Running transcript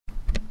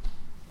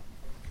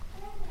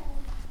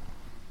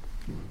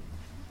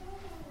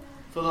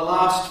For the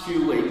last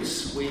few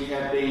weeks, we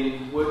have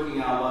been working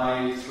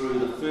our way through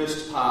the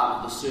first part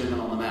of the Sermon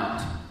on the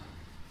Mount.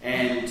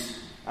 And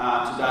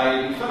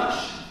today we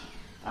finish.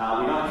 We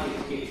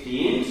don't get to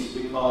the end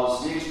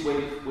because next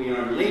week we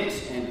are in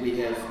Lent and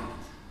we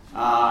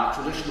have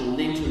traditional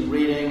Lenten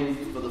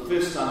reading for the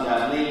first Sunday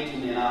of Lent,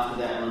 and then after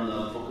that we're in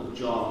the book of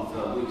John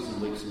for weeks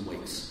and weeks and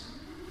weeks.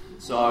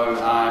 So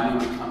when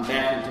we come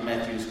back into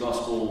Matthew's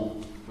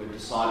Gospel, we've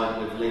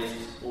decided we've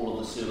left all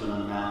of the Sermon on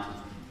the Mount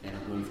and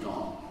have moved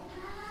on.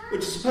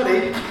 Which is a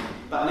pity,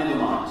 but never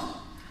mind.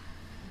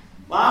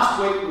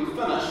 Last week we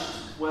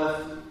finished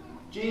with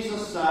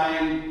Jesus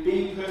saying,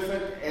 "Be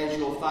perfect as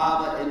your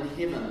Father in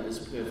heaven is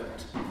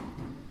perfect."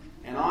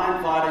 And I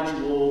invited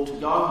you all to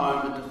go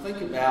home and to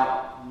think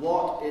about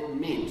what it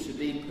meant to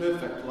be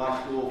perfect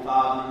like your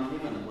Father in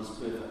heaven was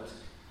perfect.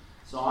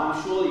 So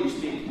I'm sure that you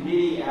spent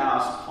many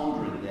hours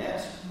pondering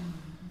that,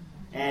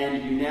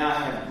 and you now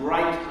have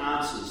great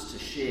answers to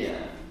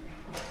share.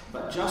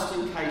 But just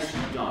in case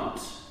you don't,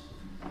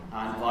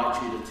 I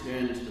invite you to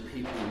turn to the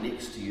people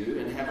next to you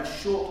and have a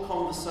short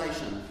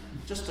conversation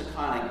just to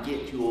kind of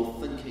get your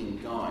thinking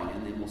going,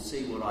 and then we'll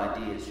see what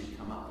ideas you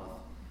come up with.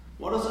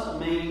 What does it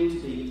mean to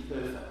be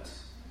perfect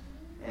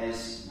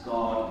as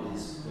God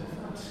is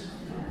perfect?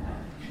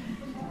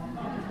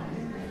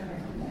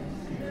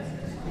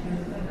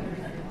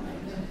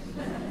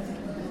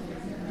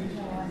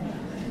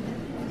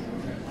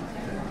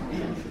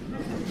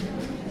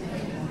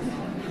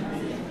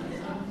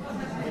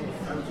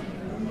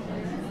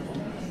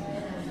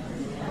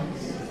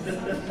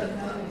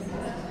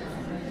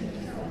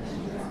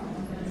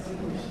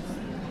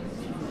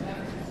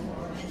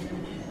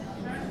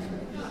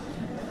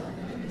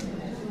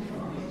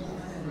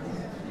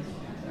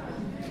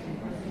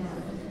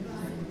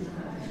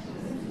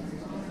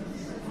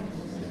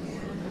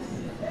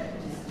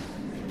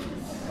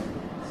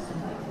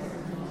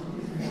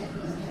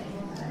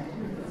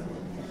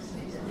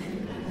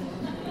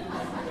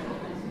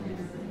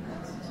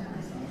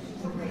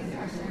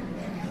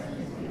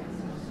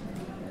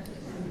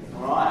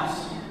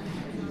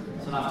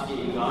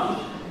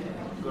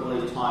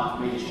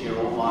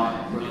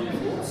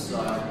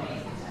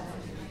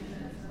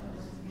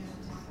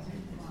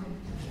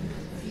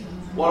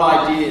 What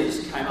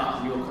ideas came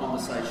up in your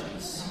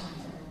conversations?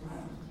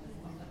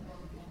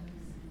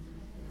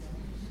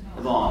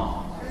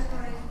 Yvonne?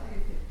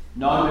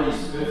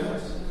 Nobody's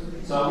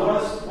perfect. So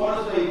what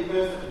does being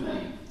perfect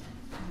mean?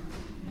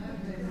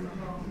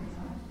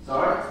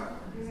 Sorry?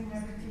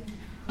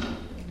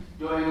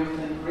 Doing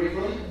everything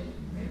correctly?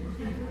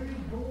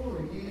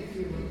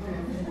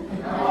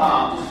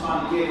 I'm just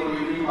trying to get what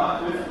you mean by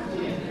perfect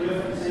here.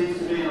 Perfect seems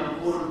to be an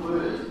important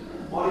word.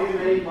 What do you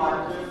mean by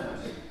perfect?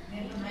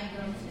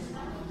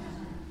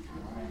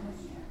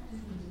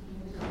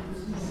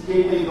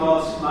 Keeping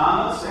God's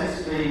commandments,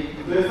 that's to be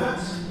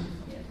perfect.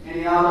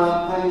 Any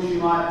other things you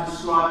might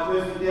describe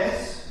perfect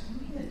as?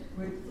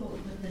 We've thought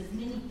that there's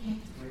many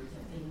categories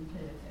of being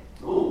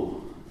perfect.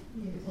 Oh,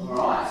 yes. All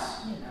right.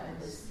 You know,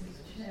 there's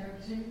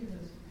charity,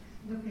 there's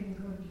looking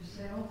good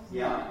yourself.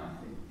 Yeah.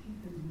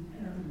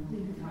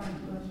 Being kind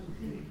to other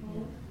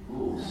people. Oh,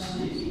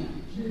 sneaky.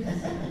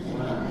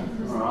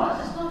 All right.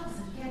 There's lots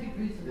of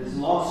categories. There's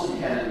lots of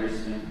categories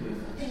of being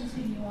perfect. Depends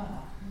who you are.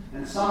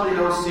 And somebody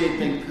else said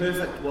being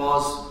perfect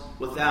was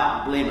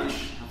without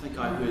blemish. I think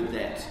I heard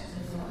that.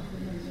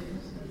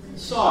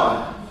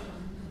 So,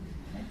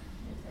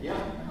 yeah.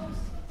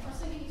 I was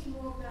thinking it's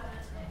more about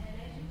an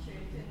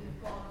attitude that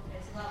God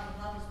has love, and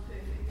love is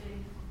perfect,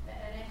 and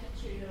an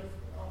attitude of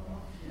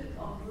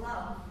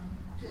love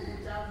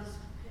towards others,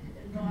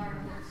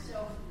 environment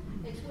itself.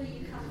 It's where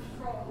you come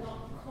from, not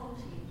the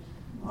content.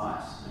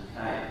 Right,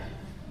 okay.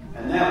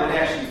 And that would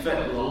actually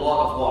fit with a lot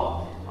of what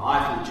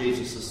I think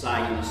Jesus is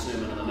saying in the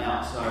Sermon on the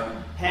Mount. So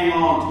hang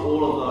on to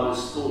all of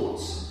those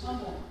thoughts.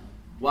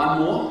 One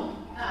more?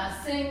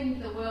 Seeing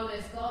the world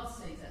as God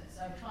sees it,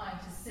 so trying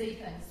to see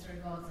things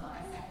through God's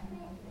eyes.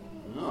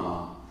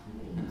 Oh,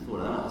 I thought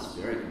that was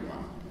a very good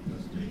one.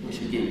 We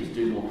should get you to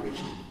do more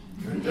preaching.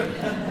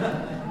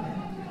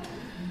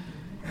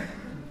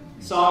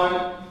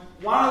 So,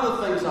 one of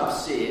the things I've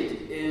said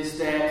is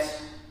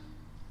that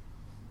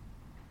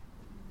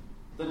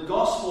the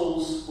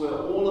Gospels were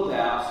all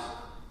about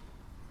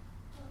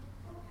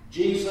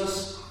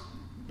Jesus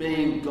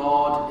being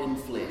God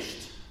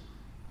enfleshed.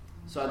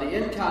 So the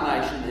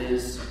incarnation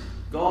is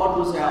God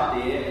was out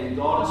there and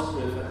God is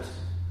perfect,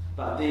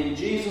 but then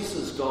Jesus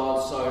is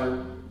God,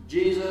 so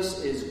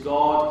Jesus is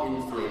God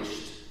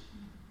enfleshed.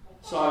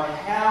 So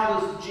how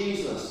does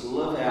Jesus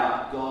live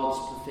out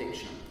God's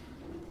perfection?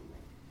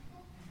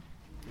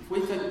 If we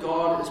think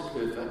God is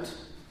perfect,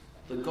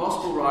 the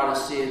Gospel writer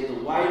said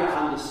the way to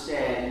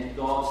understand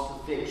God's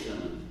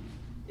perfection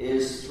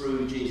is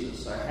through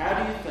Jesus. So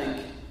how do you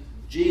think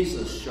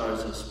Jesus shows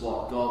us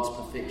what God's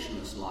perfection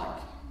is like?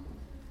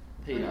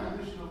 Peter?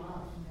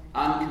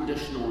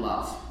 Unconditional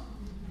love.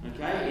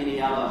 Okay,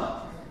 any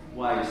other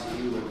ways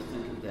you would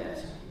think of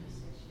that?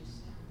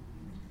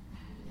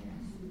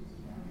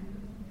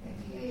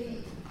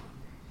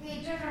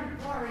 He didn't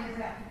worry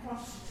about the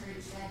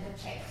prostitutes and the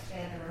tax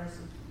gatherers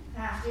and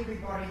passed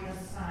everybody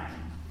the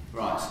same.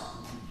 Right.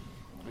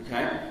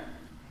 Okay.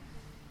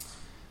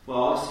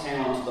 Well, let's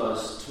hang on to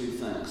those two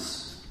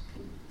things.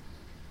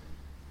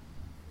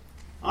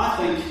 I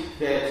think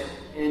that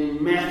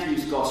in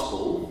Matthew's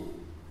Gospel,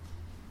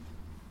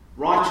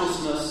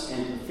 righteousness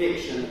and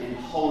perfection and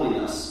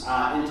holiness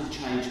are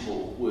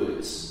interchangeable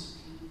words.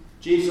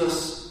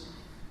 Jesus,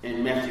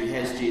 and Matthew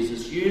has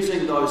Jesus,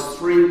 using those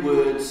three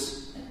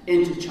words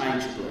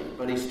interchangeably,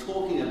 but he's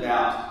talking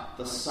about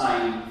the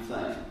same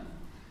thing.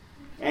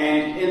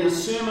 And in the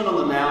Sermon on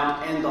the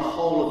Mount and the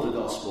whole of the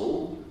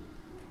Gospel,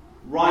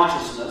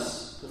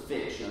 righteousness,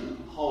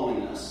 perfection,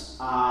 holiness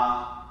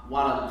are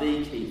one of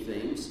the key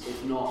themes,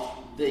 if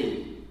not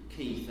the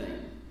key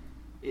theme.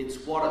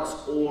 It's what it's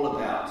all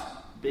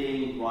about,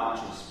 being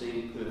righteous,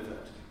 being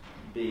perfect,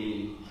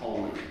 being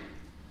holy.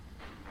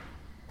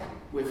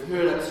 We've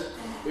heard it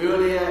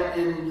earlier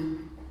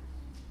in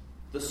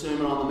the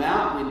Sermon on the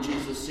Mount when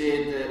Jesus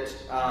said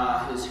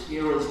that his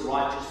hearers'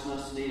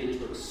 righteousness needed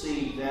to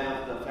exceed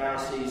that of the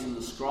Pharisees and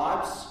the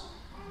scribes.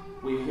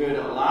 We heard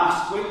it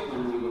last week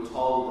when we were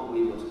told that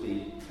we were to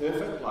be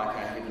perfect like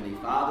our Heavenly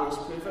Father is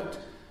perfect.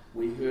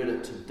 We heard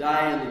it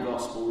today in the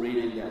Gospel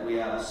reading that we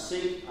are to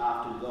seek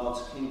after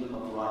God's kingdom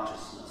of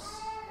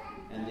righteousness,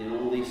 and then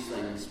all these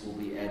things will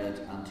be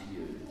added unto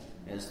you,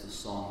 as the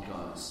song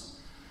goes.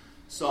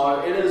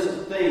 So it is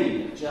a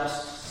theme that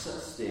just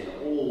sits there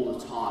all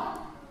the time.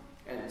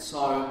 And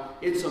so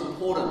it's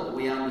important that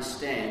we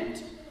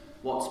understand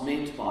what's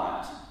meant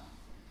by it.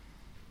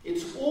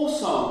 It's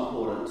also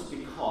important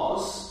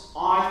because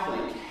I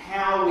think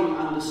how we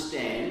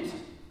understand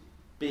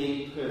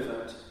being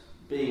perfect,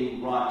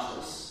 being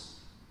righteous,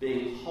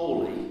 being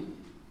holy,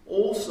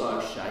 also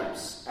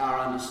shapes our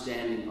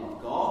understanding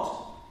of God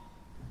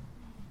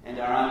and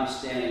our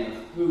understanding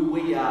of who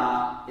we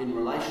are in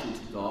relation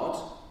to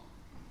God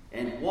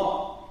and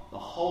what the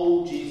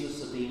whole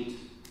Jesus event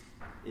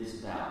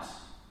is about.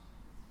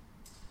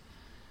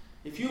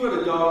 If you were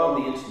to go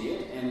on the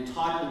internet and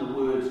type in the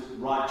word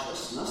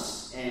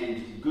righteousness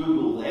and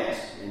Google that,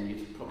 and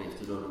you'd probably have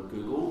to do it on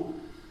Google,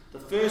 the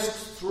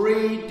first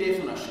three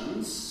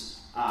definitions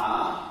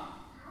are,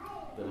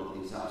 better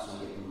look these up so I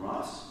get them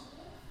right,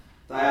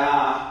 they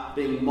are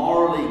being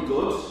morally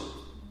good,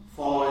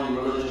 following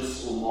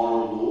religious or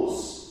moral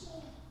laws,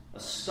 a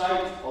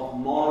state of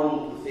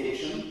moral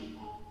perfection,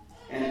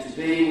 and to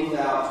be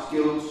without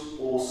guilt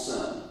or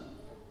sin.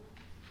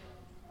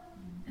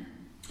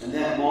 And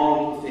that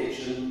moral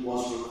perfection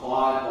was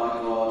required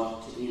by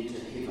God to enter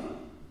heaven.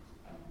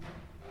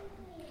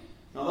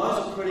 Now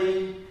those are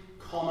pretty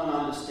common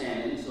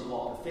understandings of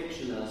what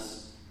perfection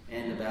is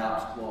and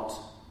about what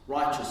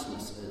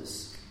righteousness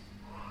is.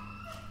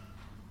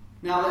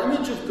 Now the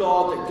image of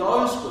God that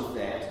goes with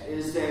that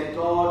is that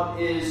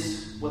God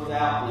is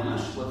without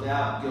blemish,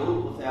 without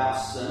guilt, without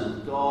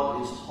sin.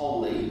 God is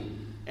holy.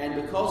 And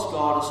because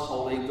God is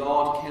holy,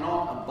 God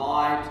cannot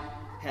abide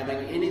having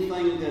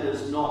anything that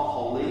is not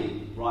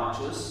holy,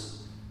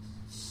 righteous,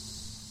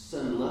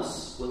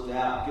 sinless,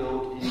 without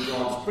guilt in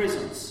God's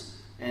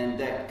presence. And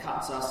that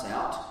cuts us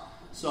out.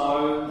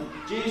 So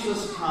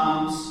Jesus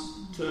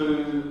comes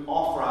to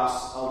offer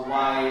us a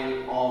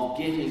way of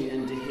getting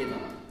into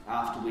heaven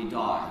after we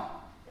die.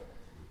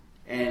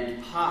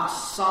 And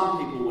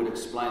some people would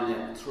explain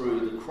that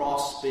through the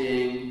cross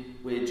being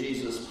where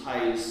Jesus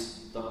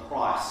pays the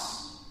price,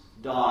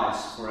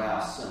 dies for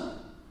our sin.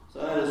 So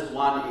that is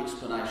one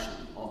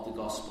explanation of the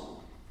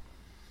gospel.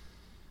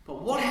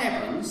 But what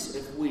happens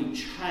if we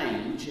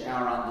change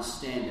our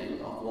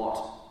understanding of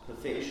what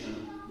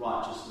perfection,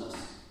 righteousness,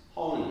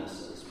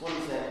 holiness is? What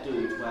does that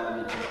do to our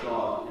image of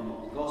God and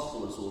what the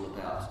gospel is all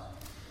about?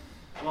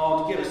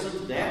 Well, to get us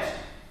into that,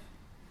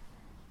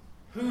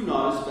 who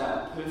knows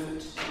about the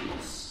perfect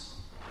tense?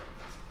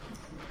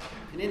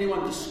 Can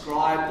anyone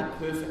describe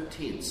the perfect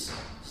tense?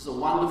 This is a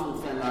wonderful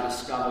thing I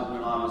discovered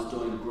when I was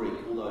doing Greek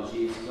all those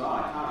years ago.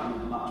 I can't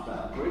remember much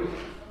about Greek,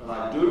 but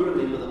I do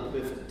remember the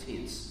perfect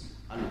tense.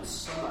 I learned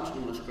so much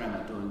English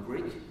grammar doing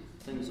Greek,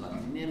 things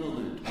I've never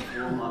learned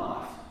before in my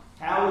life.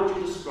 How would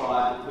you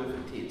describe the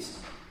perfect tense?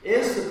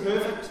 Is the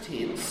perfect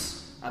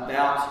tense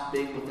about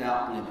being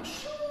without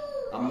blemish?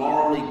 A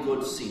morally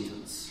good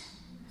sentence?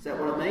 Is that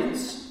what it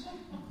means?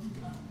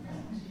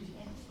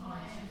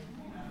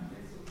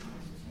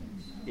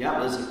 Yeah,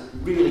 there's a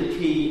really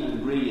key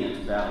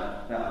ingredient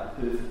about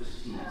the perfect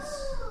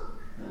tense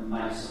that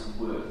makes it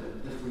work,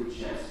 that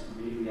differentiates it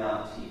from every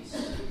other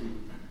tense.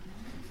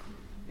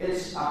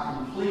 It's a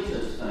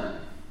completed thing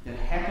that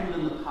happened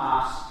in the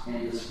past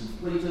and is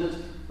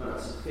completed, but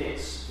its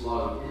effects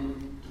flow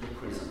into the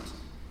present.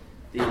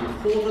 The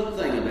important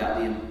thing about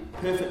the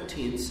imperfect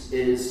tense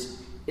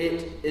is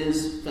it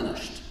is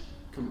finished,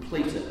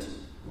 completed.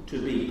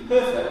 To be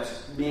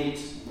perfect meant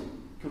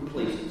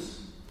completed.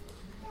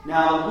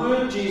 Now, the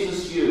word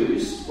Jesus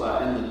used,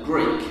 well, in the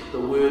Greek, the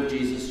word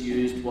Jesus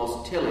used was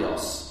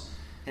teleos.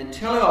 And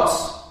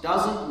teleos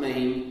doesn't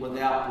mean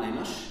without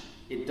blemish.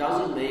 It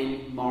doesn't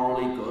mean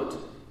morally good.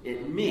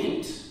 It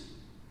meant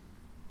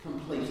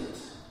completed.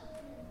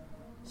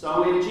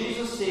 So when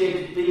Jesus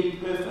said, be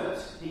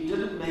perfect, he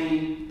didn't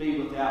mean be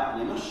without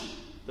blemish.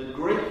 The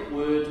Greek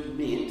word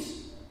meant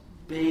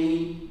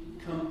be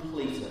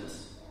completed,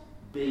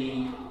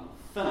 be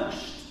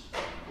finished,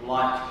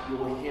 like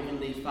your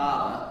heavenly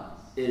Father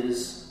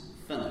is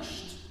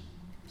finished.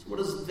 So what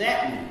does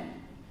that mean?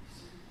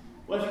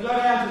 Well, if you go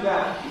down to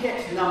about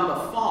hit number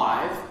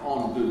 5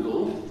 on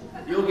Google,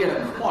 you'll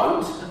get a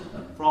quote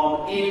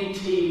from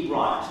N.T.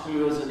 Wright,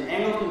 who is an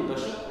Anglican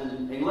bishop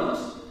in England,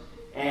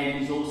 and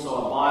he's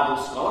also a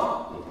Bible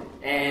scholar.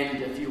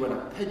 And if you were to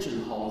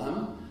pigeonhole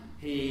him,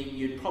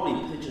 you'd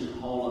probably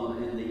pigeonhole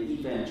him in the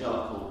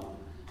evangelical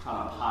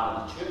kind of part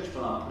of the church,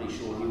 but I'm pretty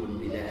sure he wouldn't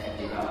be that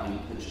happy about being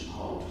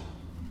pigeonholed.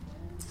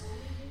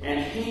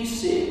 And he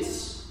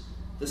says,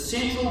 the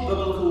central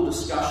biblical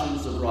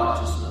discussions of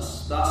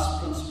righteousness thus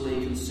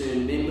principally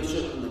concern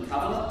membership in the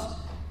covenant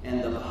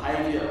and the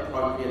behaviour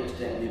appropriate to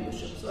that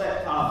membership. So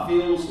that kind of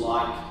feels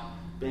like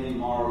being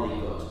morally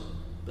good.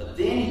 But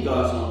then he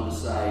goes on to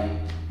say,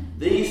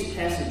 these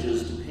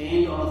passages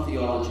depend on a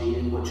theology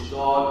in which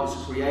God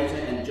is creator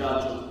and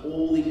judge of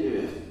all the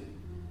earth,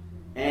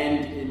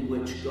 and in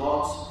which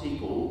God's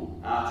people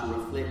are to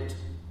reflect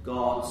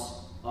God's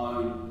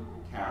own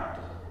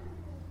character.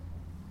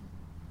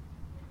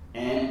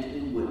 And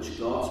in which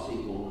God's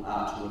people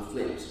are to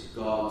reflect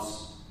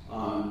God's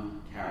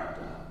own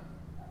character.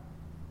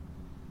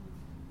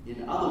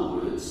 In other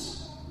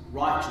words,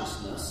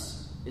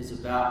 righteousness is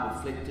about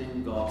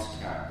reflecting God's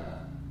character.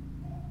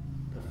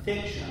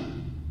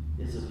 Perfection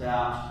is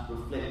about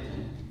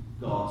reflecting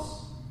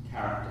God's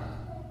character.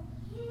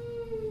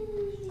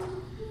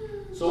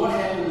 So what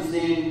happens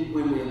then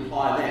when we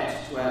apply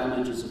that to our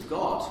images of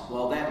God?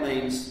 Well, that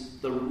means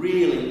the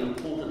really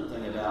important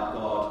thing about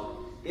God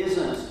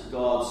isn't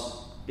God's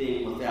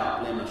being without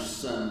blemish,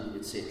 sin,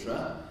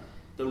 etc.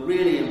 The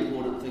really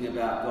important thing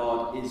about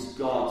God is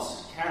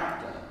God's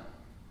character.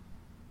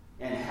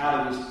 And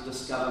how do we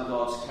discover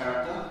God's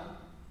character?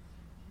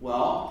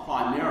 Well,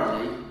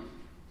 primarily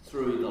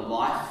through the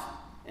life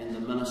and the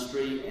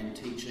ministry and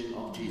teaching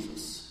of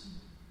Jesus.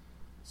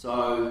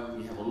 So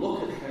you have a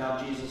look at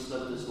how Jesus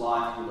lived his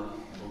life, you have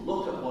a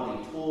look at what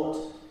he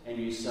taught, and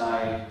you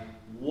say,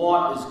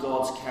 what is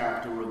God's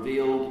character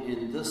revealed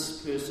in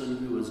this person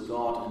who is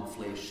God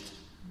enfleshed?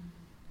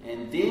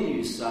 And then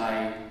you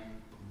say,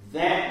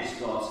 that is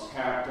God's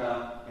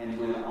character, and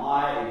when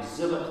I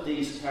exhibit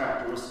these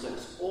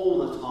characteristics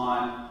all the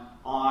time,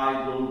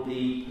 I will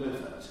be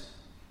perfect.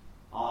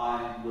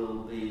 I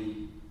will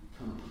be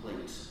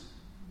complete.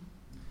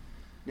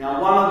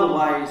 Now, one of the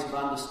ways of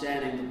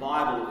understanding the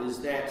Bible is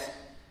that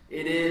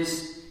it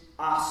is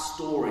a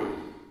story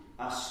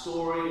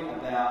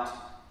about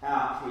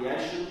our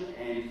creation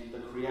and the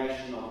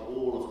creation of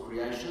all of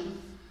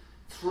creation,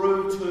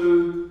 through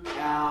to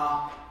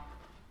our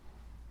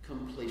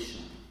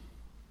completion,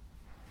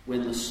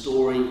 when the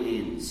story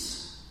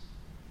ends.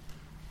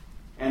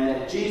 And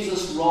that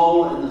Jesus'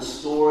 role in the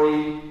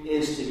story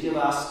is to give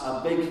us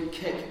a big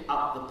kick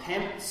up the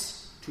pants,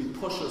 to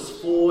push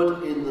us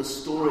forward in the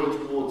story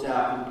towards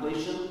our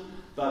completion,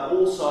 but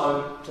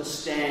also to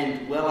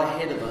stand well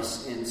ahead of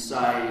us and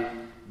say,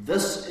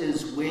 this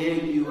is where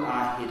you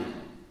are heading.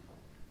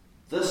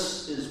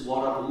 This is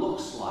what it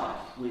looks like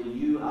when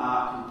you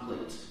are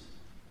complete.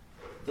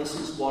 This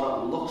is what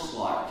it looks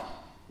like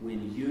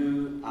when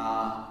you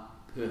are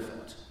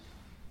perfect,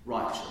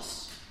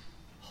 righteous,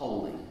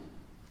 holy.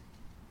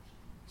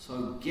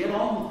 So get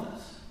on with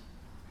it.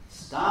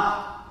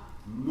 Start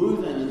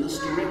moving in this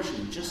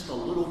direction just a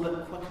little bit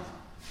quicker,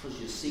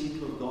 because you seem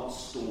to have got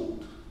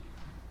stalled.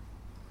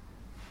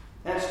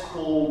 That's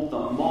called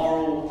the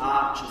moral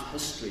arch of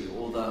history,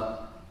 or the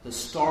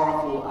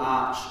historical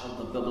arch of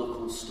the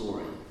biblical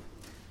story.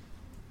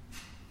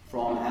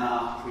 From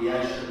our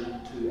creation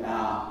to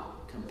our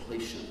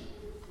completion.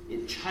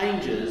 It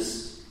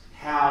changes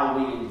how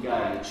we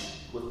engage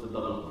with the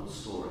biblical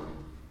story.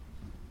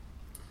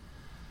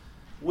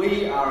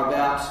 We are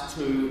about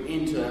to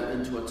enter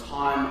into a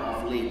time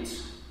of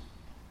Lent.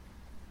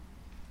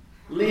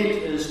 Lent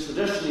is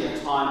traditionally a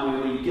time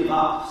where we give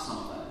up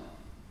something.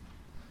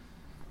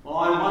 Well,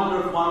 I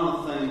wonder if one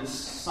of the things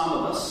some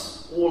of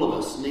us, all of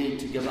us,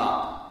 need to give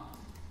up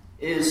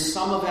is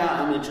some of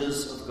our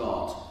images of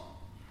God.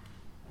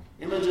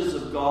 Images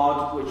of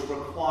God which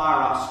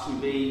require us to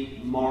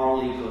be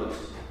morally good,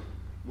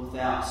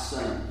 without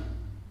sin,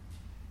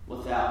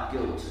 without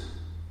guilt.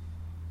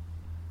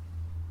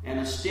 And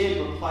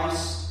instead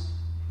replace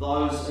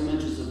those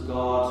images of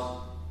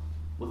God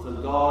with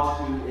a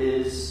God who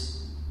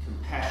is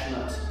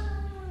compassionate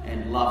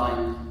and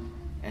loving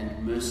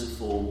and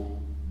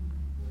merciful,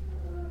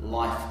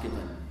 life-giving,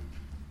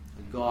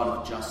 a God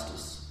of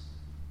justice.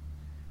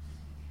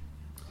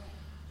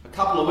 A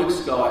couple of weeks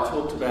ago I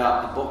talked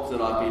about a book that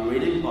I've been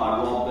reading by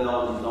Rob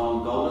Bell and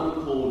Don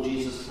Golden called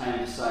Jesus Came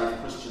to Save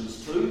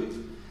Christians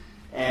Too.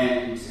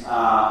 And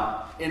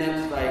in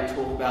it they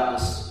talk about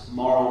this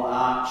moral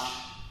arch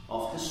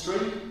of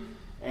history,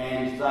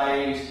 and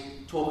they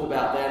talk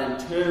about that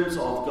in terms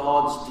of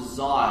God's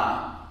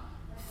desire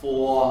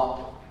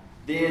for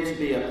there to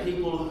be a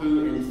people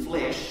who in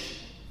flesh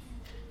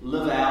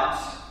live out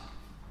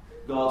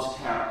God's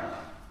character.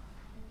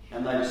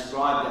 And they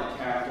describe that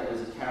character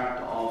as a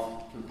character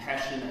of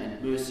compassion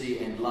and mercy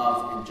and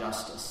love and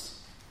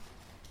justice.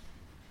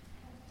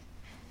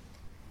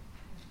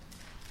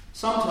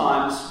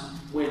 Sometimes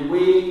when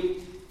we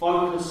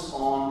focus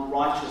on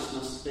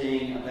righteousness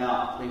being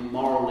about being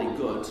morally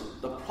good,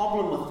 the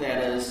problem with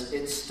that is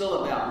it's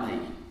still about me.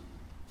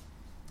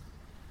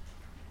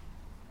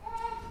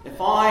 If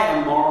I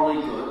am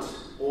morally good,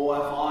 or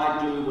if I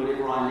do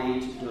whatever I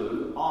need to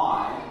do,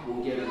 I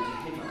will get into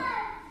heaven.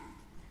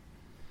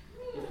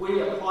 If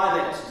we apply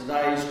that to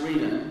today's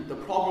reading, the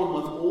problem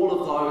with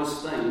all of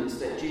those things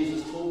that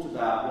Jesus talked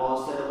about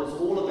was that it was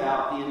all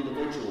about the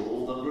individual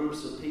or the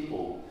groups of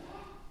people,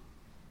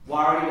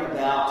 worried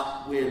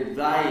about where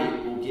they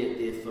will get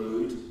their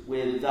food,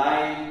 where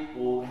they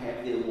will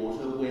have their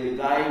water, where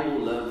they will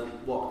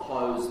live, what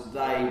clothes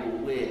they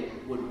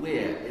would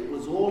wear. It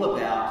was all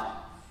about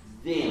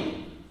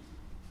them.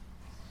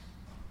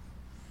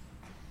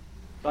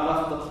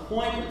 But if the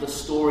point of the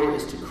story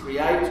is to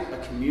create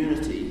a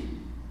community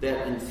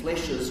that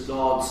enfleshes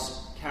God's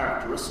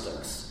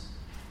characteristics,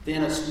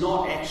 then it's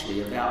not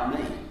actually about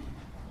me.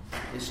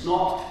 It's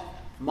not,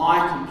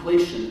 my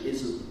completion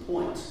isn't the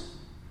point.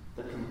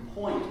 The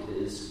point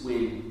is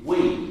when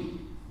we,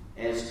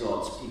 as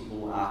God's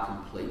people, are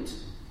complete,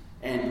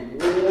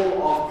 and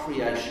all of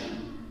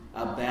creation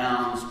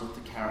abounds with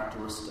the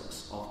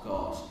characteristics of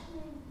God.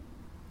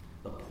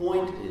 The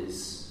point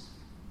is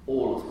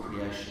all of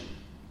creation,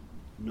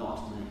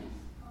 not me.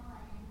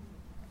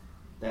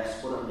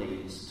 That's what it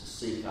means to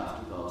seek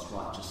after God's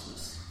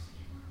righteousness.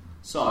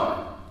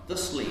 So,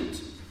 this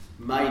Lent,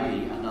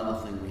 maybe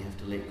another thing we have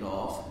to let go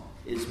of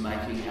is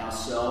making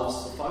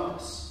ourselves the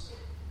focus.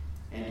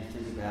 And to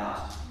think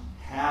about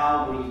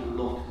how we can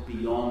look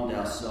beyond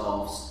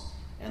ourselves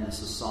and the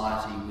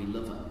society we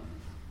live in.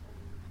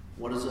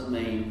 What does it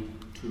mean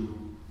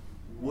to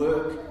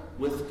work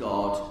with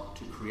God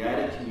to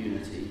create a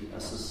community, a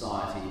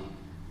society,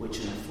 which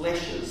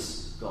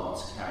enfleshes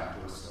God's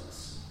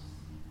characteristics?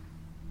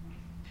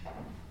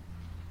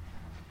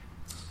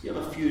 You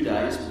have a few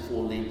days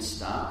before Lent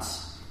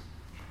starts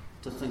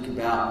to think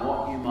about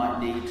what you might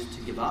need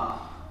to give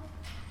up,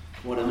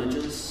 what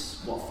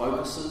images, what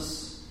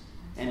focuses,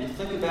 and to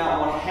think about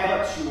what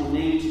habits you will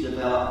need to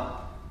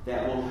develop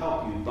that will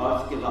help you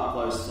both give up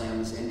those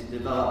things and to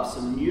develop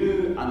some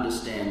new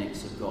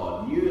understandings of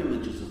God, new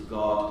images of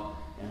God,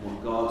 and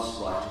what God's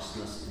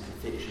righteousness and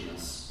perfection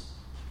is.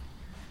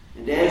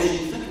 And as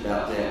you think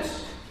about that,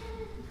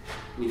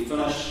 we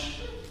finish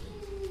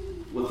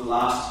with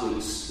last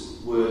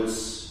week's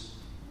words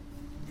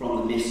from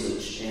the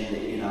Message and the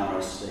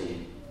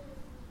NRSV.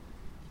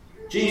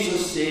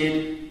 Jesus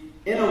said,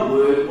 in a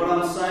word, what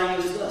I'm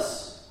saying is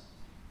this: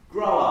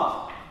 grow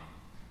up.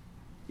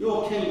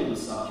 You're kingdom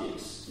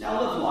subjects. Now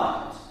live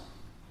like it.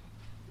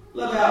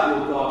 Live out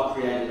your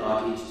God-created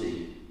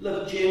identity.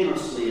 Live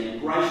generously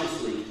and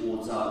graciously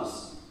towards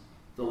others,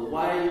 the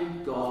way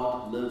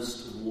God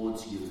lives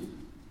towards you.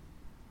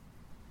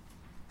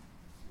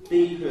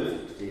 Be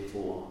perfect,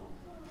 therefore,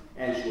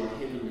 as your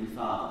heavenly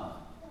Father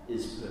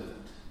is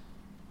perfect.